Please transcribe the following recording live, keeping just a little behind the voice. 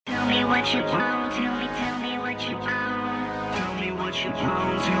what you want. Tell me what you want. Tell me what you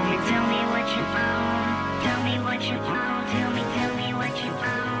want. Tell me what you want. Tell me what you want. Tell me what you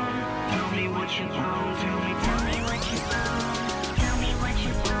want. Tell me what you want. Tell me what you want. Tell me what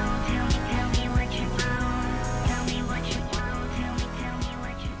you want. Tell me what you want. Tell me what you want. Tell me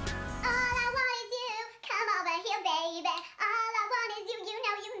what you want. All I want is you. Come over here, baby. All I want is you. You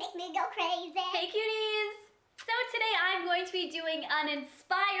know you make me go crazy. Hey cuties! So today I'm going to be doing an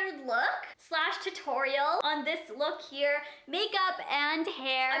inspired look / tutorial on this look here, makeup and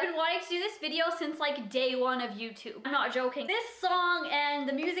hair. I've been wanting to do this video since like day one of YouTube. I'm not joking. This song and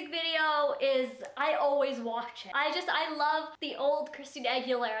the music video is, I always watch it. I love the old Christina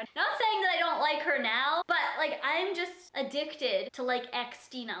Aguilera. Not saying that I don't like her now, but like I'm just addicted to like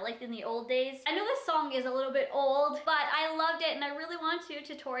Xtina, like in the old days. I know this song is a little bit old, but I loved it and I really wanted to do a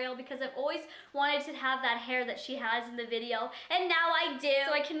tutorial because I've always wanted to have that hair that she has in the video, and now I do.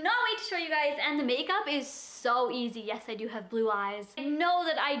 So I cannot wait to show you guys, and the makeup is so easy. Yes, I do have blue eyes. I know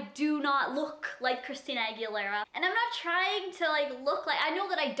that I do not look like Christina Aguilera, and I'm not trying to like look like, I know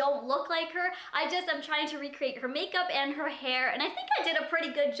that I don't look like her. I'm trying to recreate her makeup and her hair, and I think I did a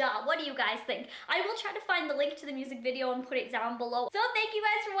pretty good job. What do you guys think? I will try to find the link to the music video and put it down below. So thank you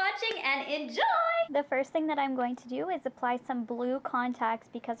guys for watching and enjoy! The first thing that I'm going to do is apply some blue contacts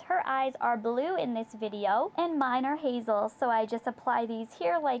because her eyes are blue in this video and mine are hazel, so I just apply these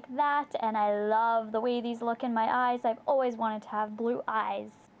here like that, and I love the way these look in my eyes. I've always wanted to have blue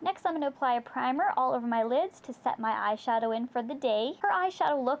eyes. Next, I'm going to apply a primer all over my lids to set my eyeshadow in for the day. Her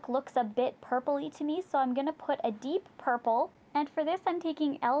eyeshadow look looks a bit purpley to me, so I'm going to put a deep purple. And for this, I'm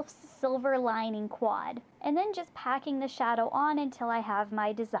taking e.l.f.'s Silver Lining Quad, and then just packing the shadow on until I have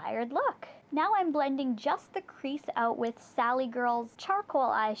my desired look. Now I'm blending just the crease out with Sally Girl's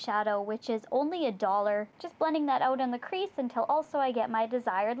charcoal eyeshadow, which is only $1. Just blending that out on the crease until also I get my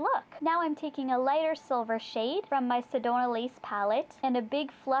desired look. Now I'm taking a lighter silver shade from my Sedona Lace palette and a big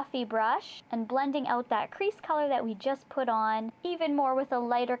fluffy brush and blending out that crease color that we just put on, even more with a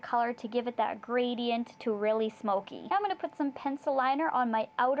lighter color to give it that gradient to really smoky. Now I'm going to put some pencil liner on my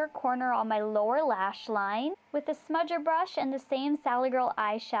outer corner on my lower lash line. With a smudger brush and the same Sally Girl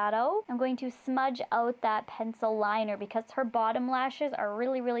eyeshadow, I'm going to smudge out that pencil liner because her bottom lashes are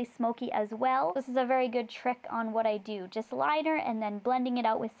really smoky as well. This is a very good trick on what I do. Just liner and then blending it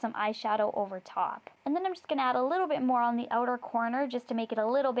out with some eyeshadow over top. And then I'm just going to add a little bit more on the outer corner just to make it a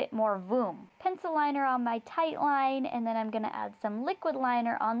little bit more voom. Pencil liner on my tight line, and then I'm going to add some liquid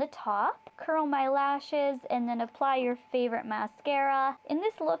liner on the top. Curl my lashes, and then apply your favorite mascara. In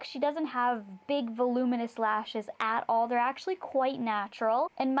this look, she doesn't have big voluminous lashes at all. They're actually quite natural.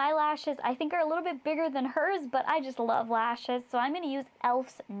 And my lashes, I think, are a little bit bigger than hers, but I just love lashes, so I'm going to use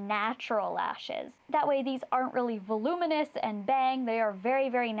e.l.f.'s natural lashes. That way these aren't really voluminous and bang. They are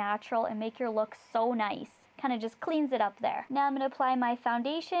very natural and make your look so nice. Kind of just cleans it up there. Now I'm going to apply my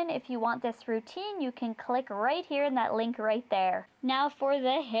foundation. If you want this routine, you can click right here in that link right there. Now for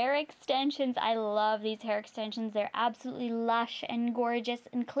the hair extensions. I love these hair extensions. They're absolutely lush and gorgeous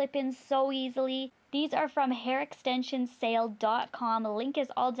and clip in so easily. These are from hairextensionsale.com. The link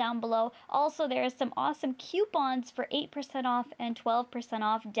is all down below. Also, there is some awesome coupons for 8% off and 12%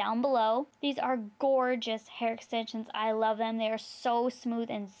 off down below. These are gorgeous hair extensions. I love them. They are so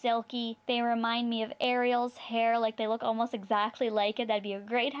smooth and silky. They remind me of Ariel's hair. Like, they look almost exactly like it. That'd be a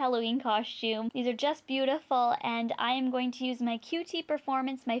great Halloween costume. These are just beautiful, and I am going to use my QT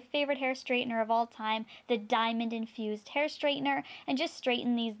Performance, my favorite hair straightener of all time, the diamond infused hair straightener, and just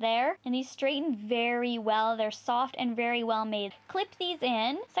straighten these there. And these straighten very well. They're soft and very well made. Clip these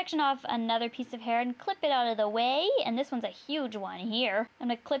in, section off another piece of hair and clip it out of the way, and this one's a huge one here. I'm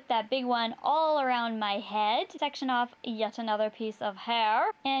going to clip that big one all around my head, section off yet another piece of hair,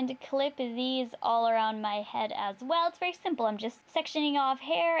 and clip these all around my head as well. It's very simple. I'm just sectioning off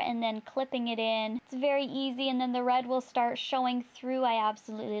hair and then clipping it in. It's very easy, and then the red will start showing through. I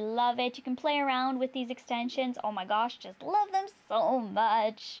absolutely love it. You can play around with these extensions. Oh my gosh, just love them so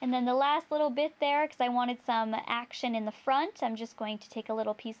much. And then the last little bit there, because I wanted some action in the front, I'm just going to take a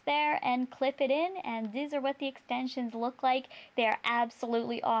little piece there and clip it in, and these are what the extensions look like. They are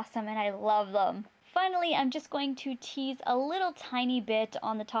absolutely awesome and I love them. Finally, I'm just going to tease a little tiny bit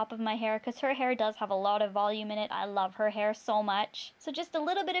on the top of my hair because her hair does have a lot of volume in it. I love her hair so much. So just a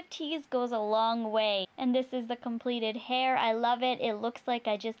little bit of tease goes a long way. And this is the completed hair. I love it. It looks like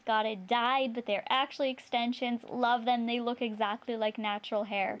I just got it dyed, but they're actually extensions. Love them. They look exactly like natural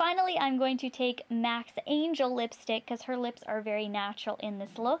hair. Finally, I'm going to take MAC's Angel lipstick because her lips are very natural in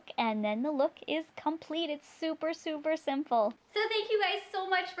this look. And then the look is complete. It's super simple. So thank you guys so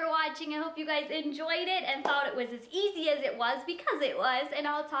much for watching. I hope you guys enjoyed it and thought it was as easy as it was, because it was. And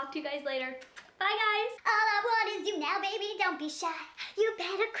I'll talk to you guys later. Bye, guys. All I want is you now, baby, don't be shy. You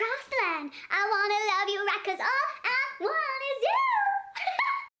better cross the line. I wanna love you right, 'cause all